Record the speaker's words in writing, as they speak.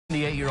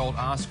The 8-year-old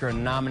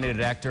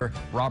Oscar-nominated actor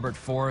Robert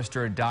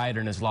Forster died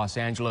in his Los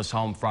Angeles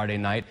home Friday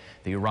night.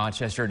 The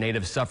Rochester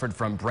native suffered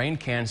from brain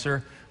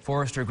cancer.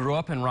 Forster grew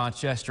up in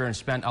Rochester and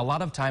spent a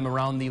lot of time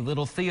around the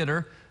Little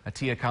Theater.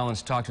 Atia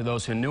Collins talked to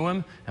those who knew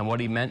him and what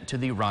he meant to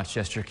the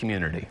Rochester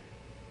community.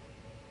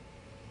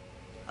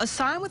 A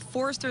sign with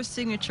Forster's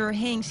signature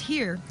hangs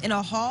here in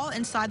a hall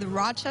inside the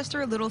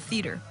Rochester Little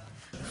Theater.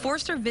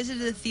 Forster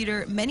visited the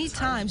theater many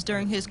times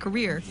during his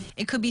career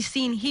and could be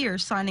seen here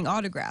signing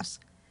autographs.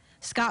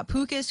 Scott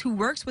Pukas, who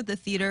works with the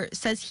theater,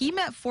 says he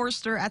met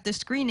Forster at the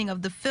screening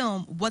of the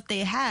film What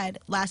They Had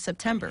last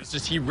September. It's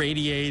just he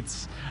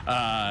radiates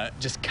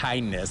just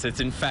kindness.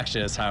 It's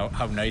infectious how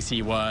nice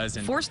he was.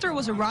 And Forster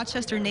was a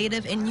Rochester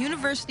native and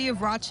University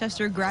of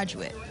Rochester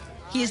graduate.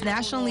 He is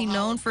nationally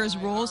known for his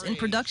roles in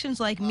productions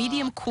like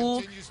Medium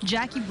Cool,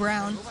 Jackie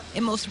Brown,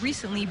 and most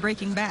recently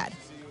Breaking Bad.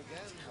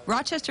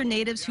 Rochester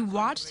natives who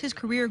watched his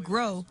career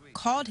grow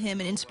called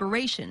him an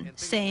inspiration,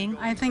 saying,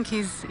 I think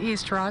he's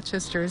East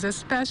Rochester's,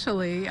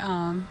 especially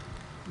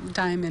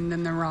Diamond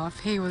in the Rough.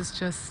 He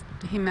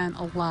meant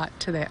a lot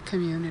to that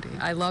community.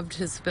 I loved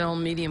his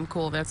film Medium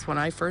Cool. That's when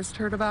I first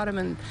heard about him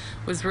and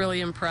was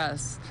really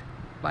impressed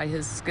by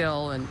his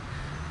skill and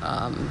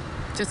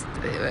just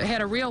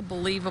had a real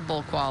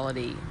believable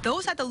quality.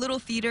 Those at the Little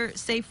Theater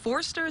say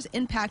Forster's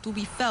impact will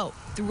be felt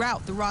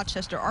throughout the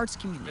Rochester arts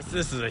community.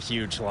 This is a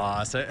huge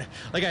loss.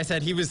 Like I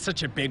said, he was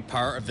such a big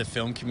part of the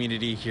film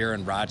community here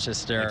in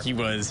Rochester. He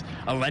was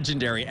a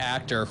legendary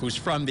actor who's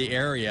from the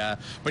area,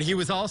 but he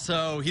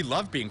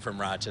loved being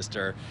from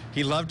Rochester.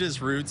 He loved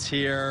his roots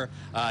here.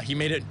 He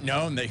made it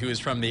known that he was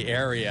from the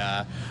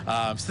area,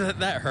 so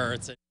that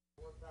hurts.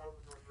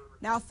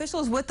 Now,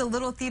 officials with the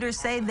Little Theater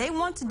say they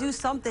want to do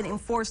something in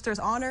Forster's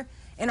honor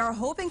and are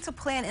hoping to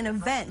plan an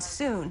event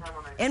soon.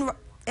 In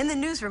the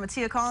newsroom,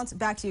 Atia Collins,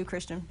 back to you,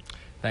 Christian.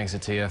 Thanks,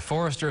 Atia.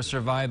 Forster is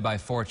survived by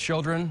 4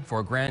 children,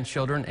 4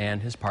 grandchildren,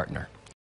 and his partner.